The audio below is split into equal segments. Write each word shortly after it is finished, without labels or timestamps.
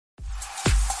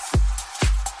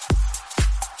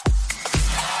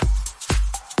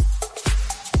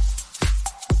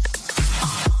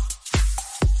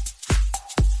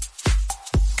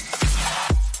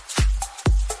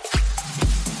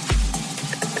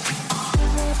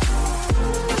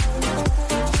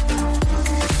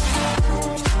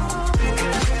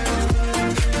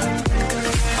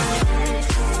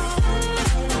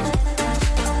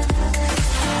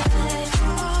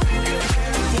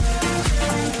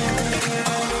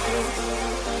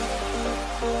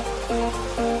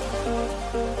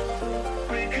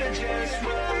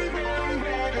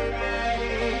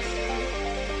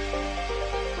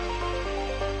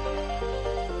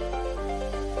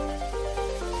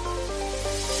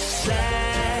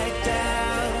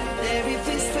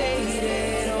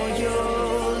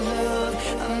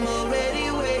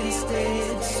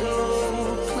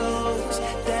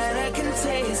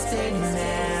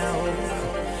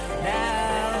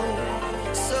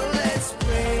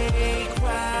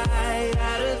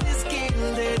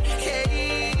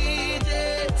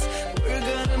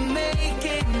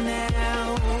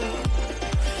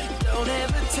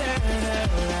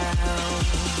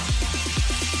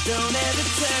Don't ever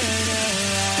turn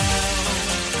around.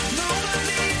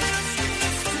 Nobody else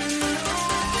needs to know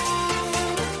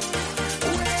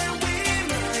where we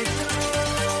might go.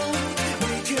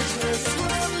 We could just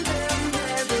run them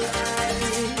red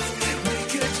lights. We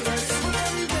could just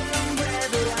run them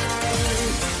red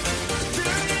lights.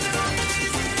 There ain't no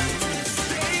reason to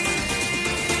stay.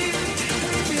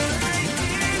 We feel like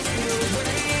there's no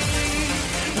way.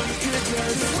 We could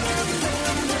just run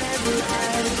them red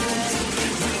lights.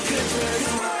 We could just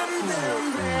run them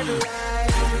red lights.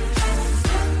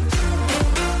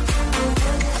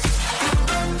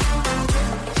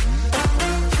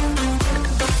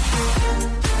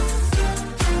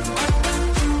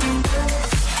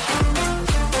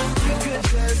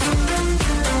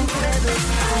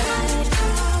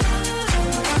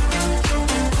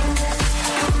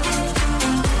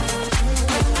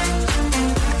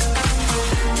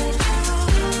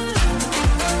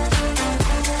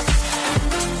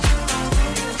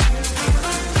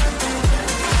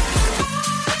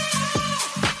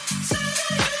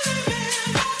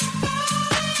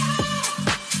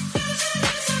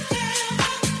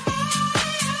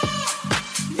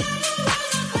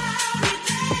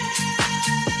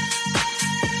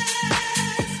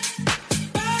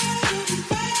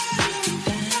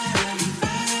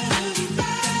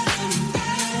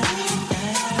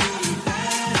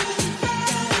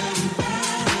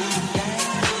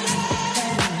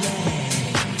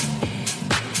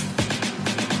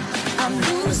 I'm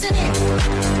losing it.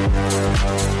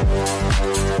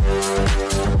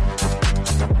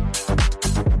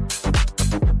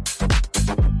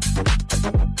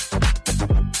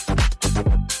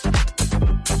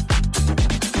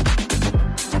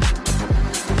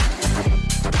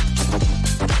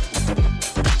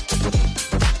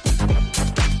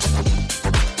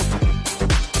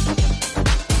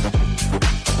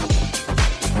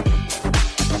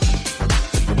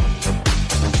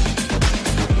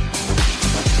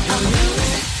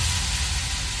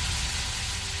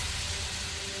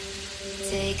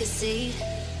 Take a seat,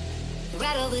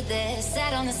 right over there.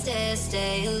 Sat on the stairs,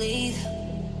 stay or leave.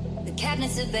 The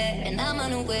cabinets are bare, and I'm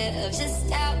unaware of just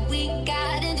how we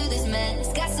got into this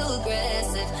mess. Got so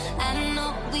aggressive. I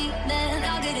know we meant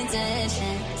all good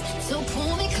intentions. So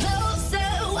pull me closer.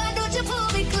 Why don't you pull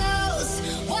me close?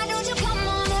 Why don't you come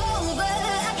on over?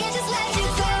 I can't just let you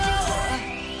go.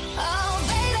 Oh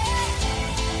baby,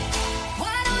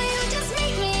 why don't you just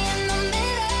meet me in the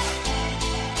middle?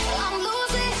 I'm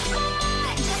losing my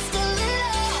mind just a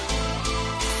little.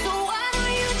 So why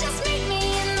don't you just meet me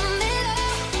in the middle?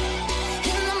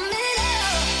 In the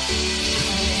middle.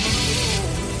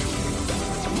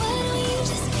 Why don't you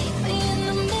just meet me in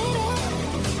the middle?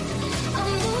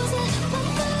 I'm losing my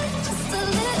mind just a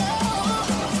little.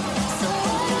 So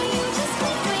why don't you just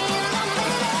meet me in the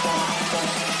middle?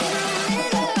 In the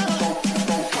middle.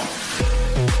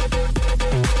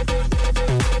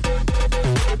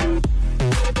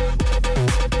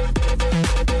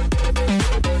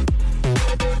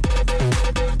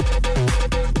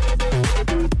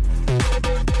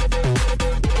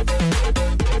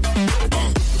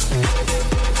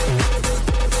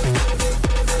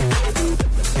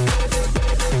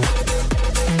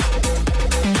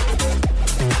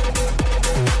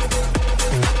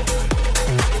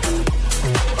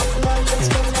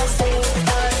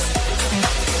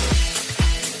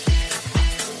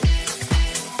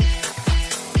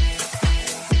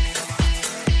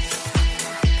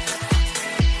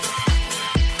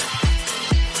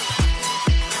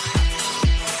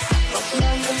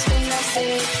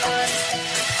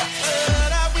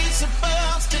 What are we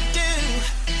supposed to do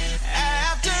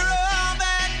after all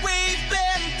that we've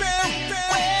been through?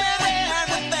 When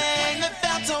everything that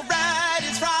felt so right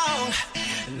is wrong.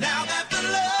 Now that the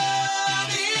love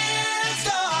is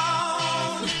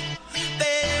gone,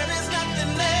 there is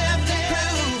nothing left to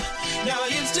prove. No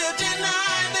use to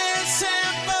deny this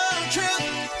simple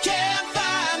truth. Can't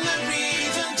find the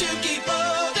reason to keep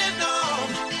holding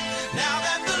on. Now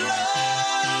that the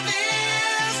love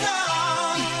is gone.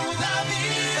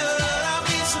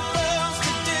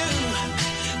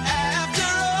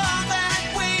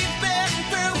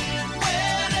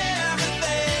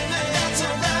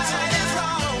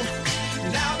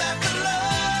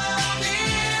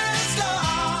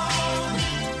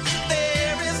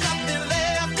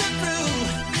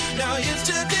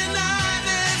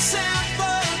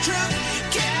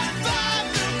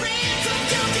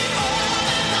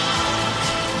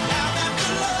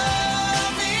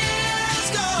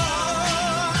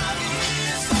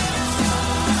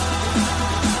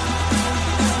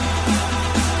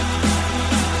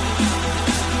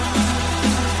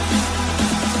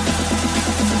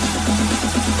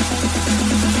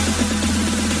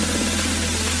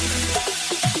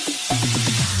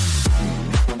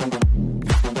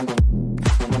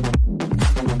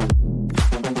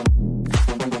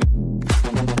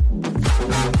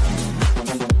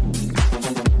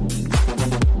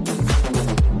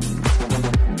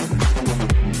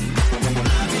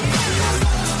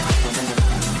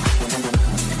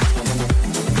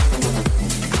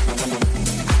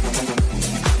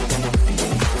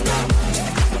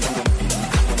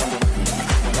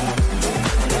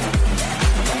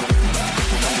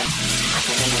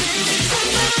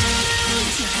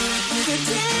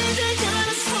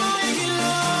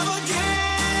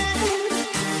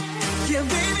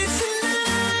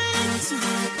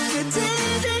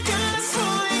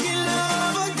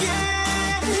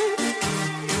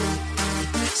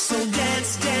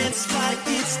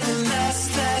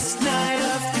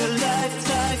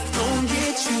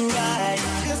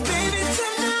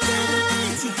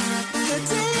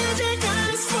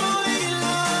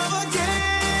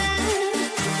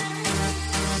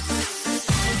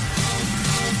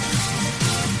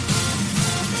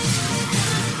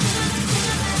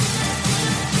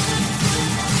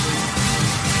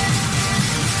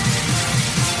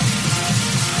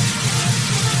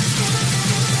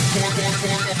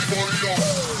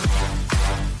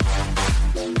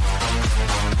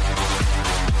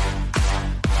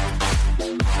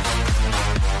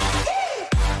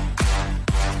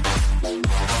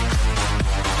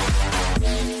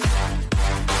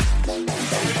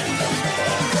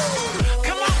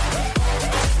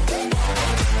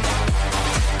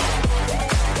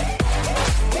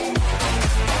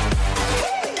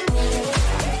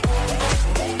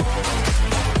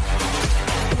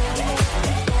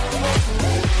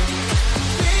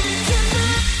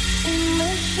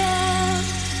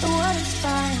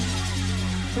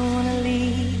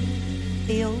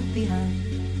 behind.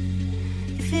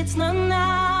 If it's not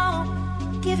now,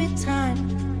 give it time.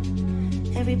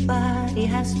 Everybody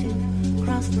has to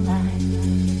cross the line.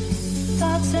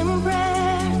 Thoughts and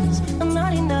prayers are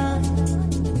not enough.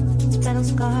 It's battle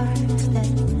scars that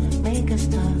make us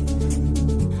tough.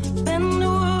 Bend the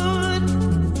wood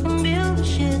and build a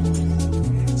ship.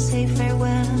 Say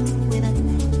farewell with a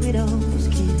widow's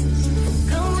kiss.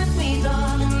 Come with me,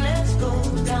 darling, let's go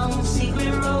down the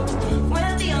secret road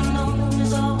where the unknown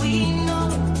is all we know.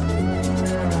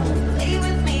 Lay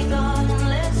with me, darling,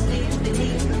 let's live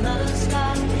beneath another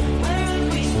sky where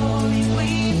every story we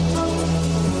told.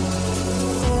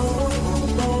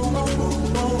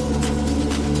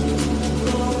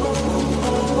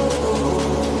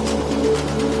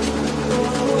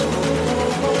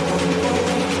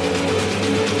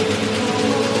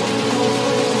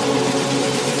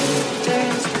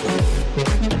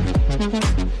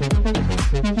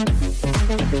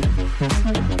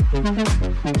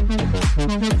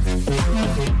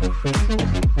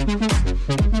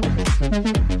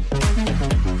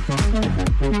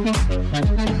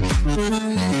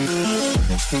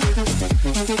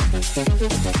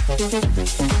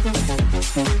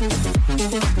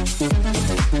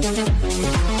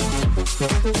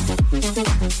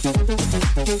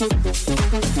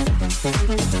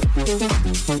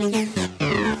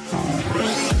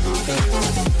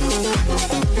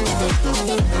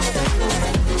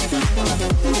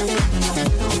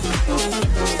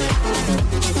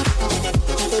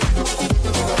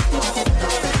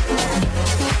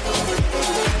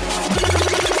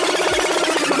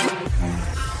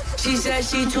 She said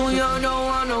she too young, don't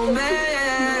want no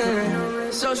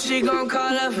man. So she gon'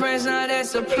 call her friends, now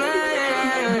that's a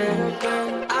plan.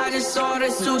 I just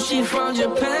ordered sushi from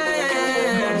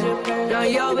Japan. Now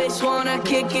yo bitch wanna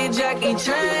kick it, Jackie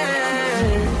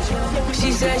Chan.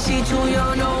 She said she too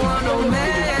young, don't want no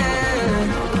man.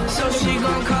 So she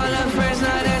gon' call her friends,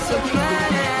 now that's a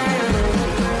plan.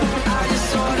 I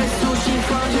just ordered sushi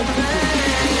from Japan.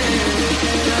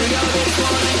 Now yo bitch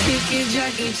wanna kick it,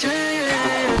 Jackie Chan.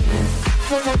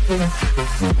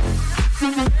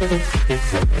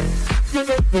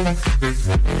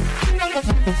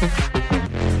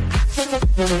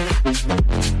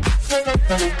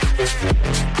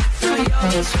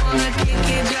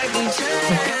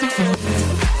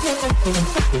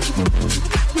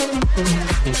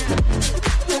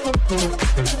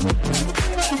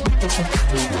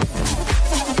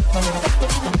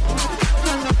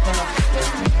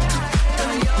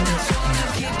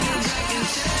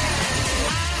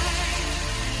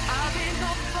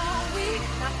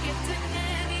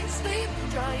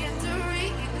 Trying to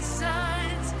read the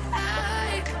signs.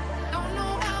 I don't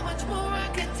know how much more I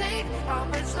can take, how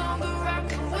much longer I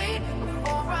can wait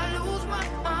before I lose my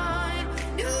mind.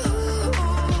 You,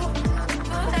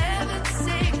 for heaven's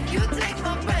sake, you take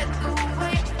my breath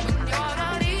away when you're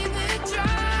not even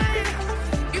trying.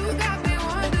 You got me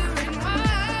wondering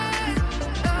why.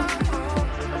 Oh,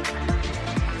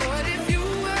 what if you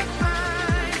were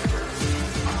mine?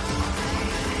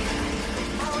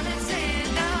 On and say it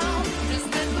now. Just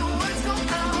let the words come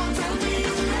out. Tell me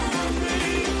you love me.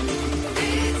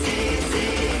 It's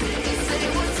easy to say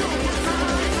what's on your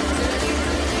mind. Tell you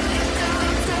it down.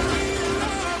 Tell me you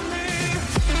love me.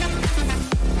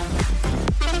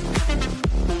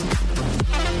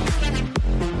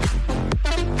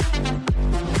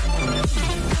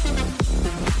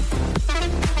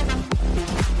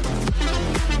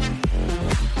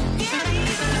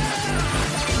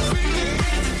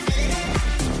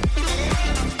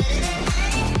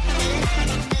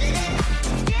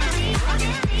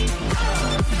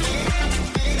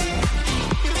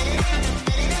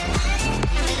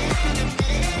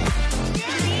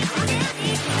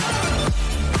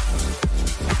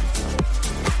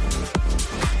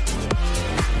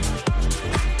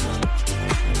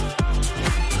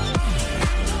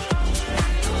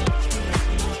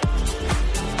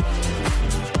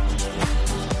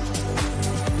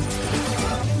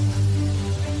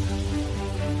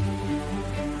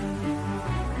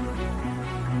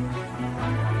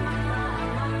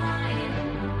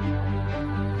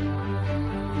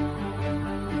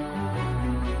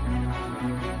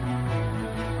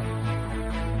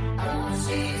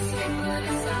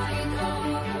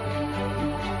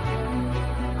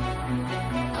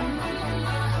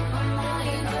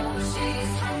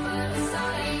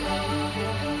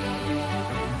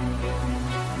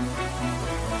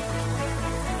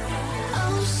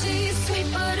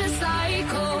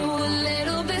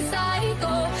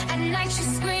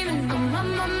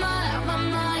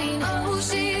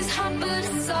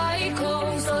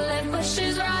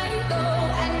 She's right though.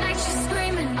 At night she's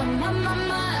screaming, I'm on my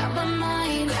mind.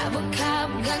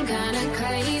 gone kinda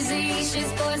crazy.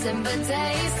 She's poison but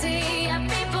tasty. And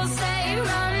people say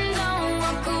run, don't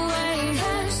walk away.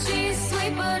 'Cause she's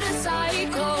sweet but a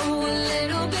psycho, a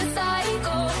little bit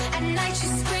psycho. At night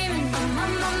she's screaming, I'm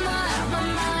on my mind, on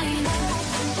my mind.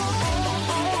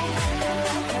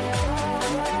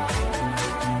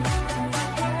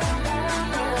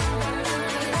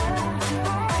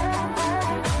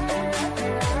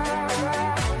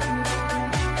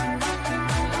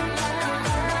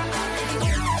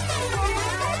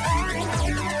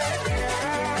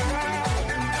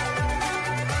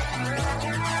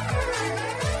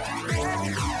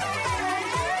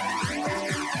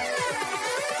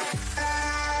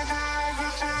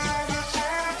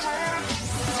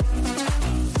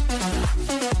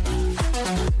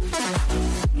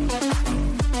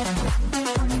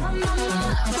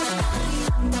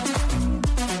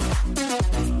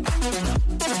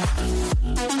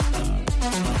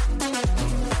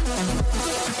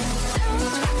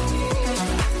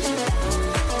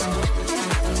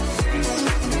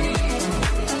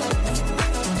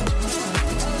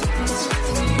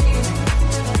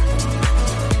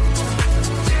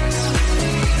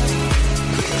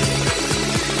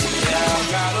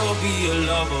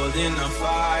 Than a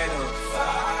fighter.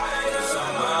 'Cause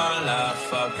all my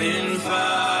life I've been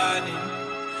fighting.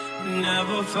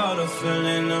 Never felt a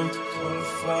feeling of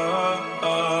comfort.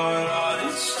 All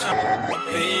this time I've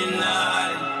been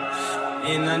hiding,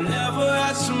 and I never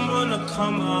had someone to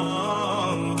come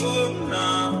on. But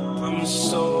now I'm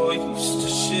so used to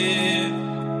shit.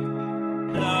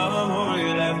 Love only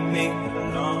left me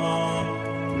alone,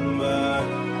 but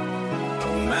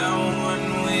I'm out one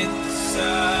with the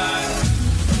side.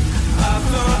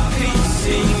 Peace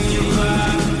in your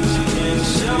eyes and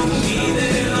show me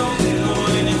that no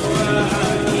one is right.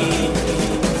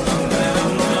 I'm down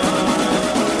with me.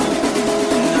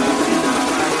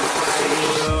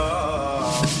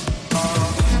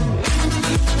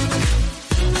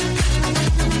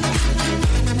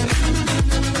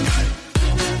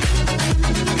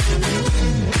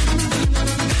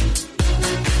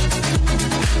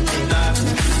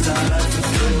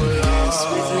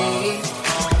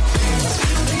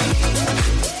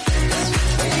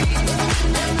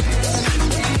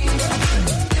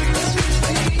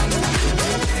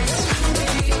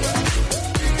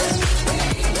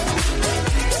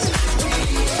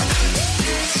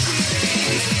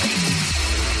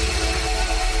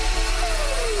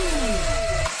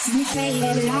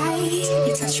 Faded light,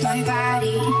 you touch my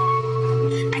body.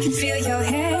 I can feel your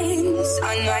hands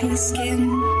on my skin.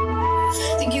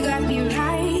 Think you got me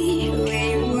right where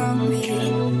you want me,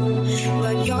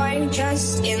 but you're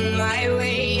just in my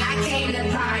way. I came to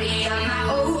party on my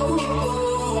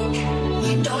own.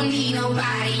 Don't need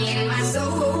nobody in my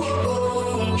soul.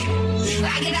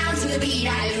 I get down to the beat,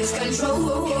 I lose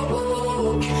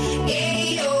control.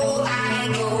 Yeah, oh, I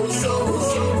go so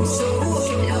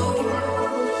low.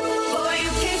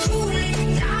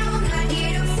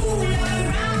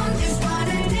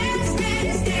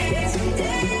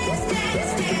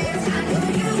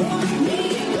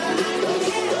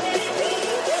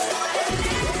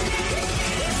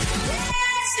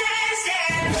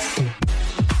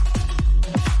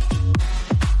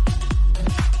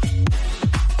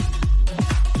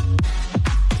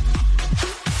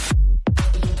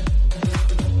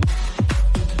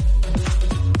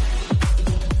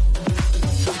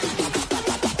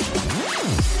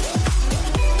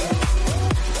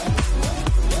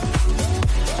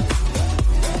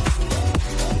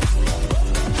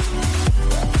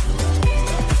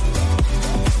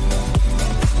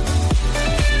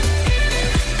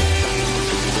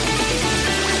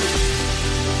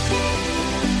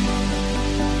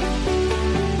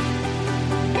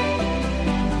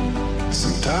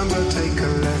 Sometimes I take a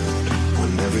left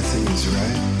when everything's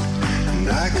right, and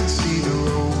I can see the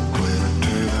road when I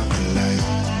turn out the light.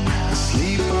 I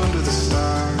sleep under the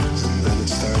stars and then it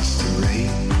starts to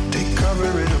rain. Take cover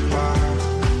in a bar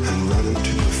and run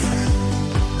into a friend,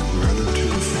 and run into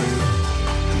a friend,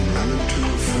 and run into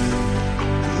a friend,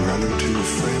 and run into a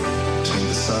friend, till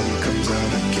the sun comes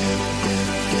out again.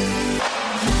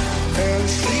 Fell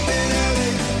asleep in LA,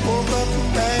 woke up in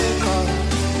Bangkok,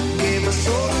 gave my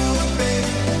soul to a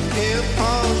baby in a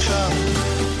pawn shop.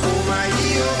 Oh my,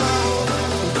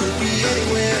 could be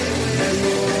anywhere.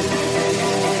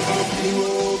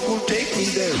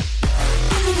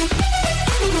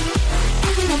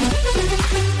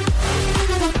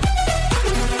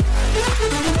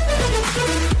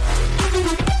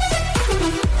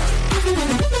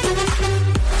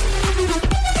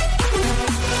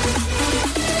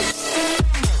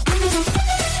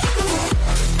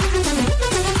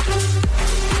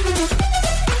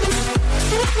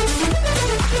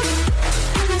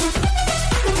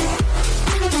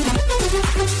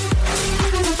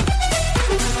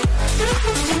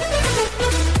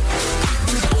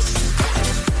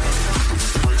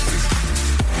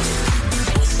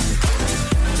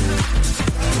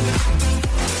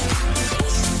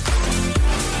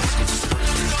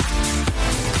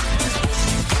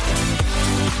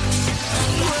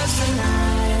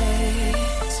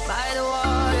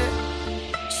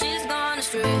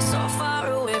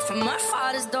 from her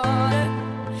father's daughter.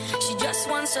 She just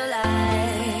wants a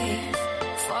life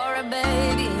for a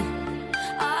baby.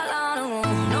 All on her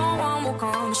own, no one will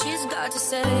come. She's got to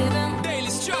save him. Daily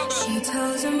struggle. She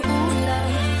tells him, ooh,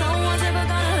 love, no one's ever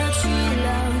gonna hurt you,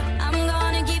 love. I'm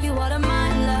gonna give you all of my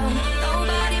love.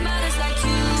 Nobody matters like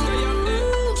you.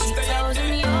 She tells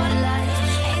him your life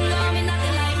ain't gonna be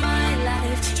nothing like my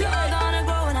life. You're gonna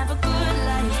grow and have a good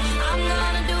life. I'm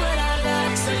gonna do what I got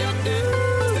to do.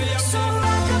 So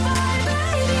rock-a-bye,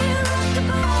 baby,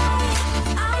 rock-a-bye.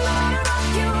 I'm gonna rock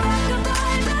you,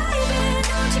 rock-a-bye, baby,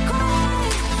 don't you cry.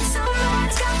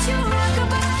 Someone's got you,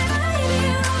 rock-a-bye,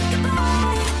 baby,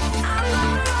 rock-a-bye. I'm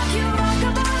gonna rock you,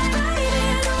 rock-a-bye, baby,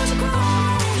 don't you cry.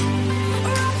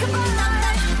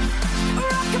 Rock-a-bye,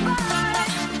 rock-a-bye,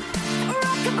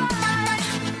 rock-a-bye,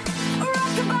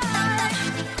 rock-a-bye, rock-a-bye,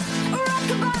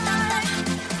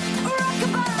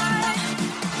 rock-a-bye,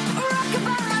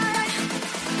 rock-a-bye,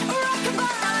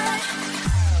 rock-a-bye.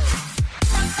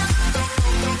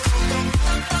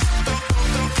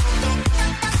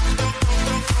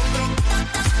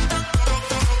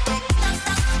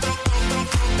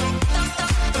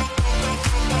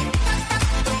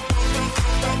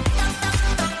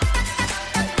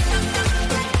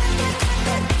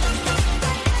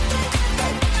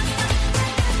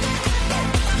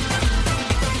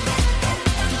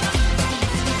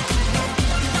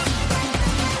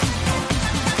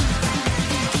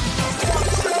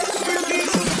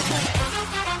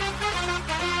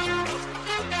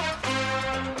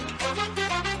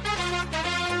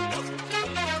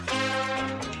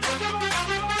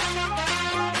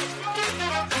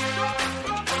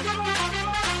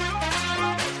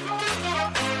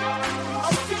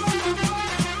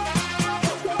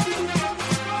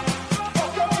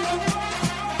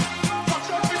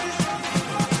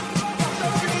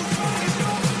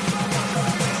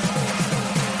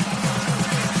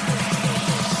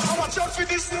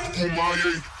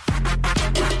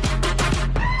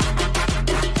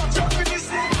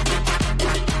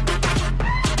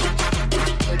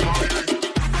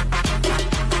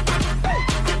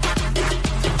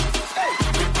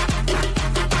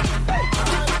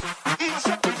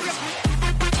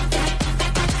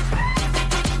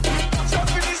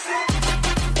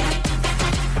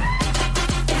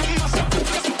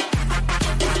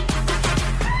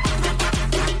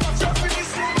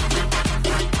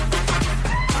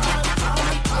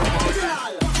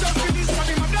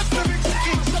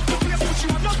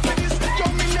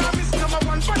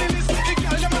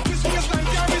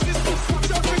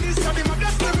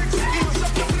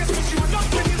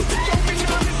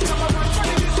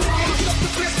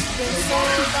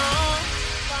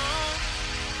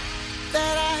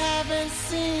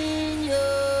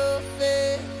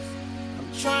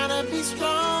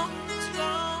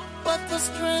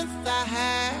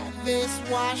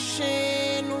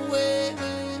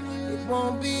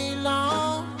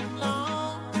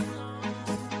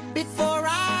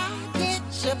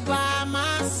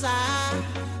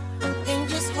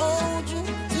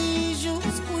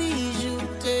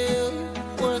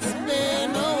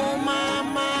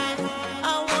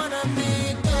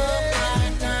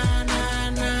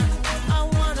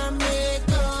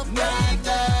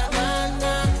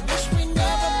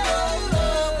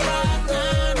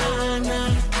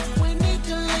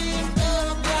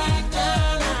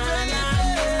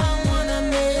 I wanna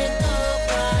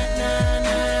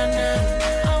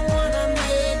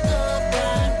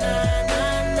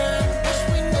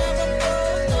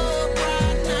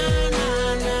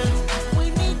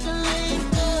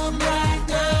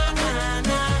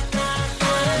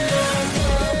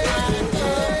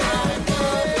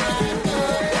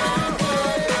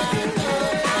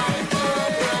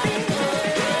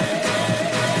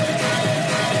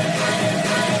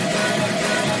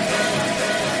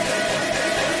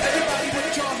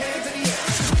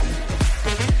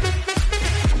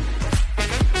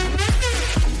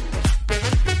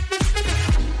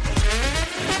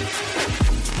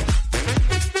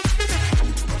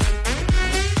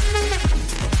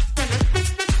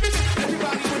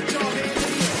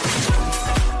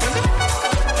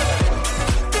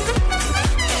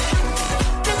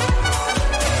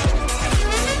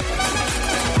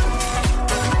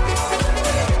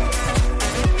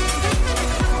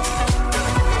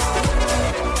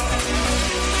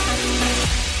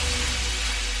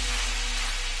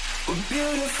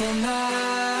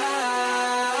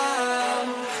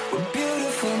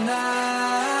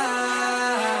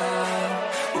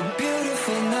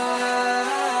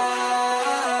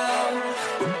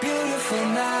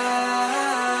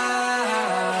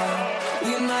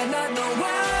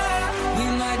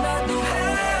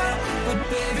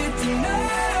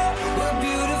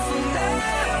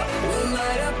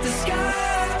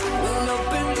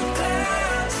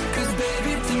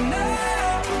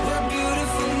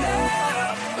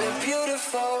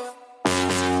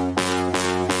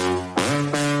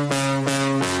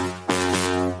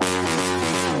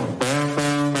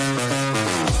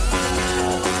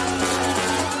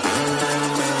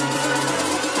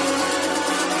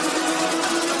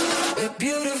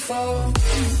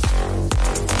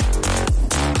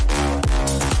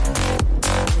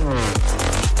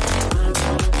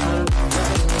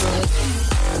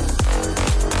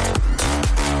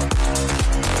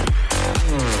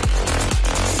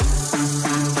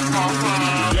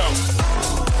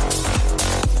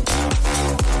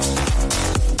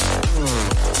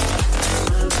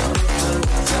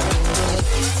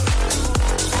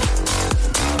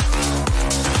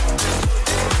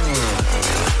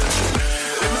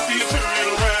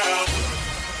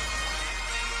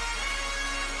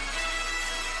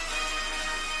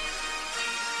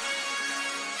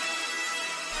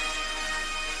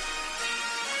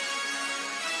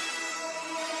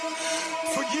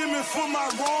for my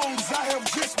wrongs, I have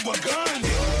just begun.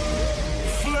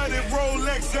 Flooded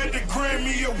Rolex at the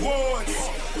Grammy Awards.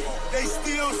 They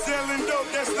still selling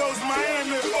dope, that's those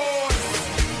Miami boys.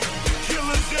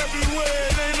 Killers everywhere,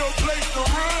 it ain't no place to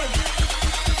run.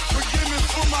 Forgive me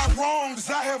for my wrongs,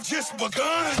 I have just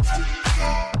begun.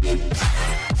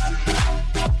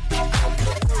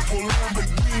 Purple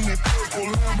Lamborghini,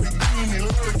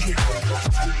 lurking.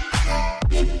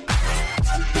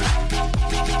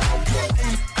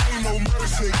 Ain't no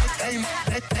mercy,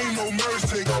 ain't no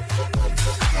mercy.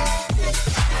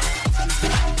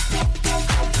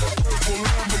 Purple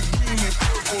Lamborghini.